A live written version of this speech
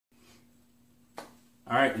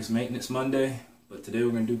Alright, it's Maintenance Monday, but today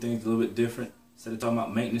we're going to do things a little bit different. Instead of talking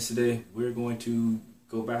about maintenance today, we're going to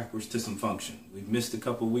go backwards to some function. We've missed a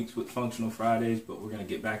couple weeks with Functional Fridays, but we're going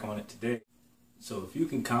to get back on it today. So if you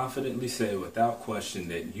can confidently say without question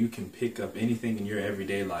that you can pick up anything in your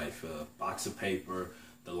everyday life, a box of paper,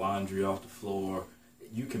 the laundry off the floor,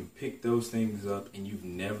 you can pick those things up and you've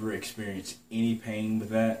never experienced any pain with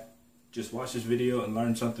that, just watch this video and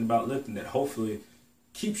learn something about lifting that hopefully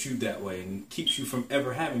keeps you that way and keeps you from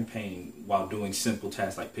ever having pain while doing simple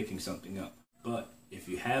tasks like picking something up. But if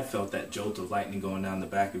you have felt that jolt of lightning going down the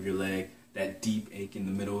back of your leg, that deep ache in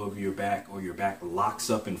the middle of your back, or your back locks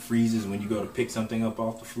up and freezes when you go to pick something up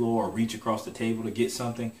off the floor or reach across the table to get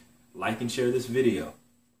something, like and share this video.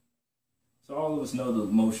 So all of us know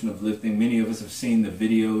the motion of lifting. Many of us have seen the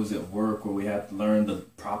videos at work where we have to learn the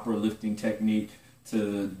proper lifting technique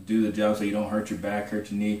to do the job so you don't hurt your back,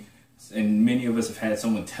 hurt your knee. And many of us have had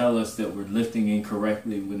someone tell us that we're lifting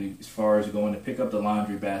incorrectly as far as going to pick up the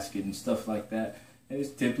laundry basket and stuff like that. And it's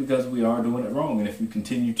typically because we are doing it wrong. And if you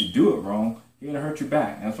continue to do it wrong, you're going to hurt your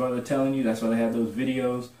back. That's why they're telling you. That's why they have those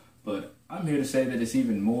videos. But I'm here to say that it's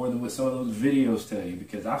even more than what some of those videos tell you,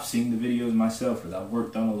 because I've seen the videos myself. Because I've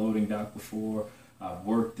worked on a loading dock before. I've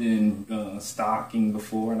worked in stocking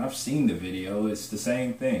before. And I've seen the video. It's the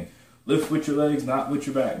same thing. Lift with your legs, not with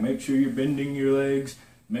your back. Make sure you're bending your legs.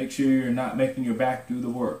 Make sure you're not making your back do the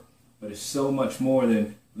work. But it's so much more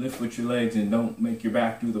than lift with your legs and don't make your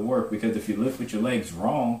back do the work, because if you lift with your legs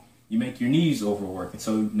wrong, you make your knees overwork. And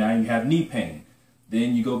so now you have knee pain.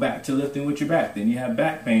 Then you go back to lifting with your back. Then you have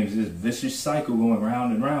back pain. It's this vicious cycle going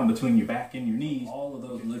round and round between your back and your knees. All of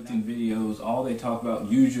those lifting videos, all they talk about,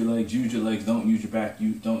 use your legs, don't use your back,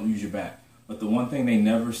 don't use your back. But the one thing they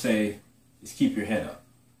never say is keep your head up.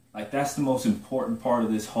 Like, that's the most important part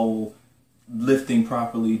of this whole lifting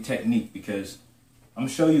properly technique, because I'm going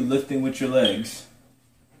to show you lifting with your legs.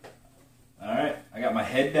 Alright, I got my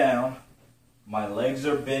head down, my legs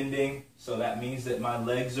are bending, so that means that my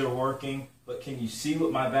legs are working, but can you see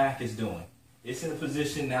what my back is doing? It's in a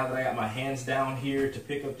position now that I got my hands down here to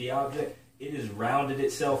pick up the object, it has rounded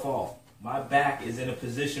itself off. My back is in a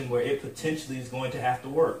position where it potentially is going to have to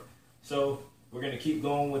work. So we're going to keep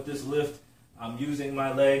going with this lift. I'm using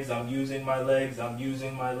my legs, I'm using my legs, I'm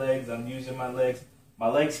using my legs, I'm using my legs. My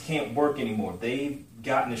legs can't work anymore. They've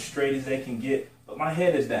gotten as straight as they can get, but my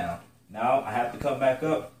head is down. Now I have to come back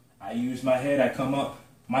up. I use my head, I come up.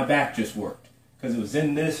 My back just worked because it was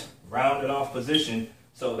in this rounded off position.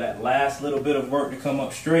 So that last little bit of work to come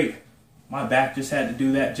up straight, my back just had to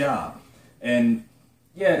do that job. And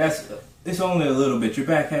yeah, it's only a little bit. Your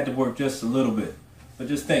back had to work just a little bit. But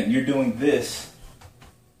just think, you're doing this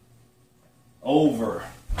over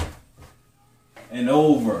and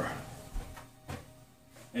over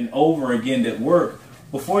and over again at work.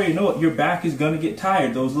 Before you know it, your back is going to get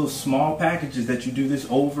tired. Those little small packages that you do this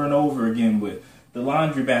over and over again with, the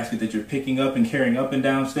laundry basket that you're picking up and carrying up and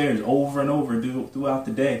downstairs over and over throughout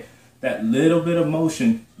the day, that little bit of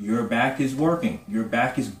motion, your back is working. Your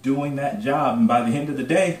back is doing that job, and by the end of the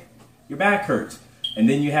day, your back hurts. And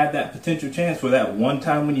then you have that potential chance where that one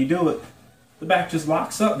time when you do it, the back just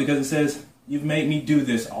locks up because it says, you've made me do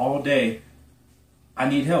this all day. I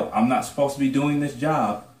need help. I'm not supposed to be doing this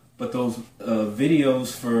job. But those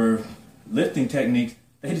videos for lifting techniques,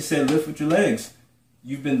 they just said lift with your legs.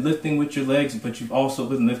 You've been lifting with your legs, but you've also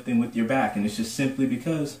been lifting with your back. And it's just simply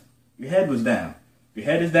because your head was down. If your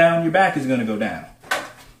head is down, your back is going to go down.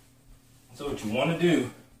 So what you want to do,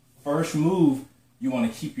 first move, you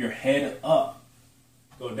want to keep your head up.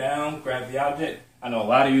 Go down, grab the object. I know a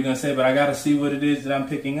lot of you are going to say, but I got to see what it is that I'm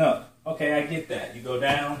picking up. Okay, I get that. You go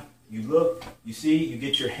down, you look, you see, you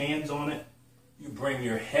get your hands on it. You bring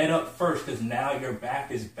your head up first, because now your back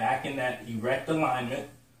is back in that erect alignment.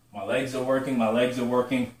 My legs are working, my legs are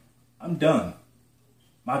working. I'm done.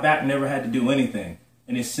 My back never had to do anything.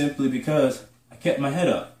 And it's simply because I kept my head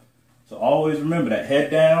up. So always remember that. Head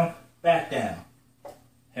down, back down.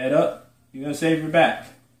 Head up, you're going to save your back.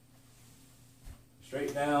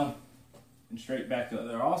 Straight down and straight back up.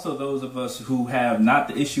 There are also those of us who have not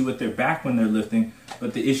the issue with their back when they're lifting,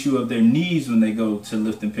 but the issue of their knees when they go to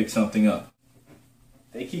lift and pick something up.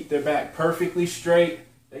 They keep their back perfectly straight.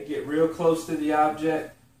 They get real close to the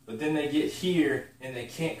object, but then they get here and they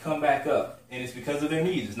can't come back up. And it's because of their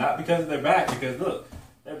knees. It's not because of their back, because look,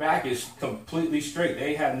 their back is completely straight.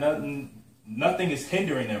 They have nothing is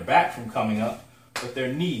hindering their back from coming up, but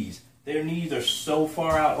their knees. Their knees are so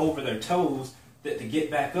far out over their toes that to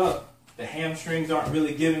get back up, the hamstrings aren't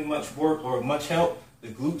really giving much work or much help. The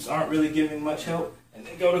glutes aren't really giving much help. And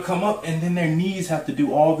they go to come up, and then their knees have to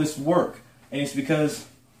do all this work. And it's because,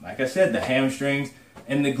 like I said, the hamstrings,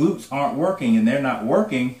 and the glutes aren't working, and they're not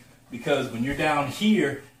working because when you're down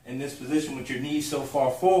here in this position with your knees so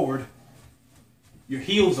far forward, your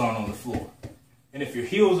heels aren't on the floor. And if your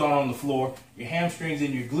heels aren't on the floor, your hamstrings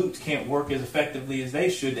and your glutes can't work as effectively as they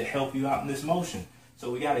should to help you out in this motion.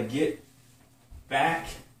 So we got to get back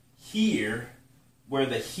here where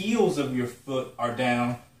the heels of your foot are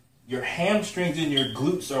down. Your hamstrings and your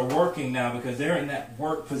glutes are working now because they're in that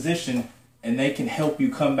work position, and they can help you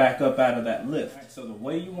come back up out of that lift. Right, so the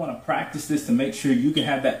way you want to practice this to make sure you can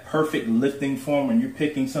have that perfect lifting form when you're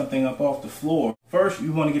picking something up off the floor, first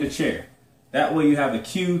you want to get a chair. That way you have a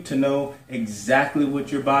cue to know exactly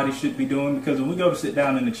what your body should be doing, because when we go to sit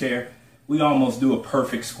down in the chair, we almost do a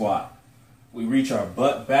perfect squat. We reach our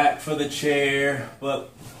butt back for the chair, but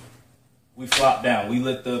we flop down. We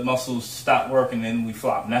let the muscles stop working and we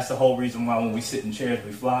flop. And that's the whole reason why when we sit in chairs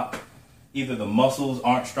we flop. Either the muscles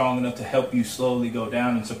aren't strong enough to help you slowly go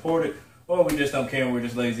down and support it, or we just don't care and we're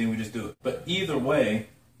just lazy and we just do it. But either way,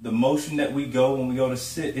 the motion that we go when we go to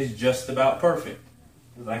sit is just about perfect.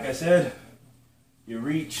 Like I said, you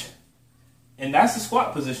reach, and that's the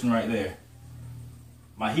squat position right there.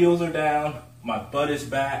 My heels are down, my butt is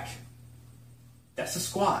back. That's a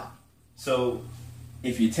squat. So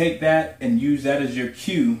if you take that and use that as your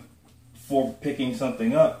cue for picking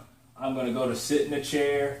something up, I'm going to go to sit in the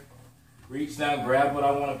chair, reach down, grab what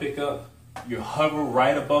I want to pick up. You hover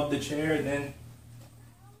right above the chair and then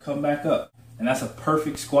come back up. And that's a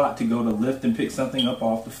perfect squat to go to lift and pick something up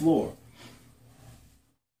off the floor.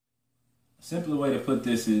 A simpler way to put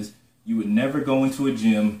this is you would never go into a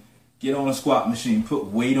gym, get on a squat machine, put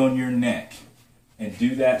weight on your neck, and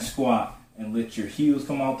do that squat and let your heels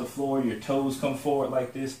come off the floor, your toes come forward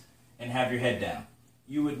like this, and have your head down.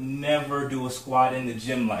 You would never do a squat in the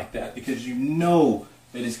gym like that because you know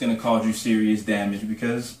that it's going to cause you serious damage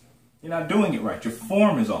because you're not doing it right. Your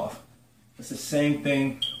form is off. It's the same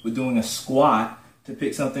thing with doing a squat to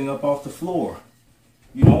pick something up off the floor.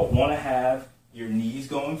 You don't want to have your knees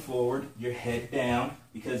going forward, your head down,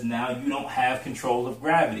 because now you don't have control of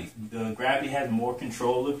gravity. The gravity has more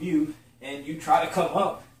control of you, and you try to come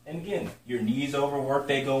up. And again, your knees overwork,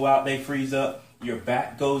 they go out, they freeze up. Your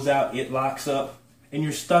back goes out, it locks up, and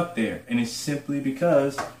you're stuck there. And it's simply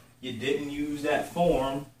because you didn't use that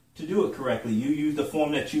form to do it correctly. You used the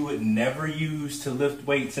form that you would never use to lift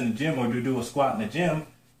weights in the gym or to do a squat in the gym.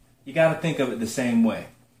 You got to think of it the same way.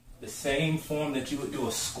 The same form that you would do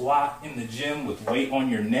a squat in the gym with weight on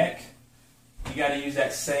your neck, you got to use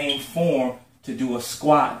that same form to do a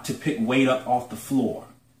squat to pick weight up off the floor.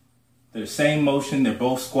 They're the same motion, they're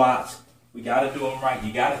both squats. We got to do them right.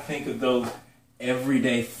 You got to think of those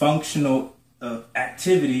everyday functional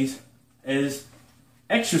activities as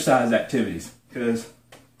exercise activities, because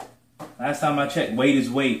last time I checked, weight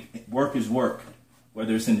is weight, work is work,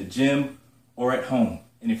 whether it's in the gym or at home.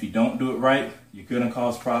 And if you don't do it right, you're going to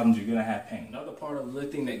cause problems, you're going to have pain. Another part of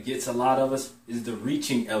lifting that gets a lot of us is the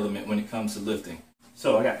reaching element when it comes to lifting.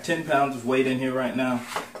 So I got 10 pounds of weight in here right now,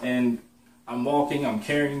 and I'm walking, I'm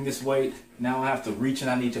carrying this weight. Now I have to reach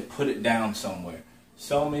and I need to put it down somewhere.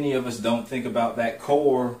 So many of us don't think about that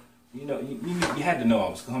core. You know, you had to know I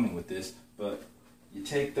was coming with this, but you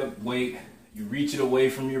take the weight, you reach it away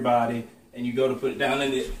from your body, and you go to put it down,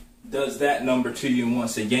 and it does that number to you and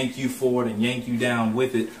wants to yank you forward and yank you down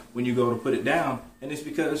with it when you go to put it down. And it's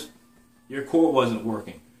because your core wasn't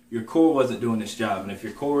working. Your core wasn't doing its job. And if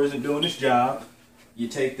your core isn't doing its job, you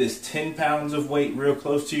take this 10 pounds of weight real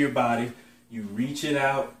close to your body, you reach it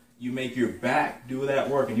out, you make your back do that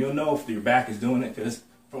work. And you'll know if your back is doing it, because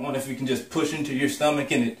for one, if you can just push into your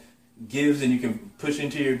stomach and it gives and you can push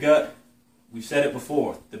into your gut, we've said it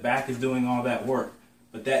before, the back is doing all that work.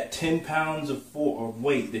 But that 10 pounds of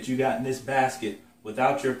weight that you got in this basket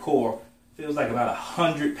without your core feels like about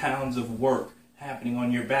 100 pounds of work happening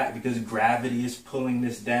on your back because gravity is pulling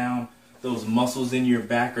this down. Those muscles in your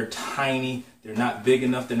back are tiny. They're not big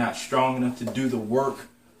enough. They're not strong enough to do the work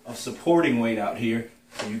of supporting weight out here.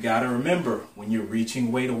 So you got to remember, when you're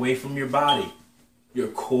reaching weight away from your body, your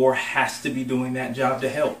core has to be doing that job to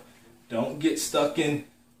help. Don't get stuck in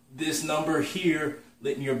this number here,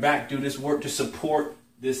 letting your back do this work to support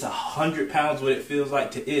this 100 pounds, what it feels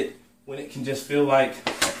like to it, when it can just feel like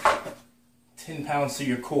 10 pounds to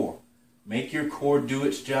your core. Make your core do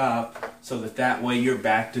its job so that way your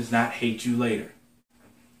back does not hate you later.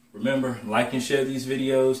 Remember, like and share these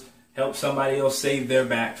videos. Help somebody else save their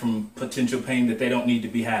back from potential pain that they don't need to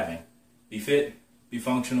be having. Be fit, be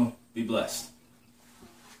functional, be blessed.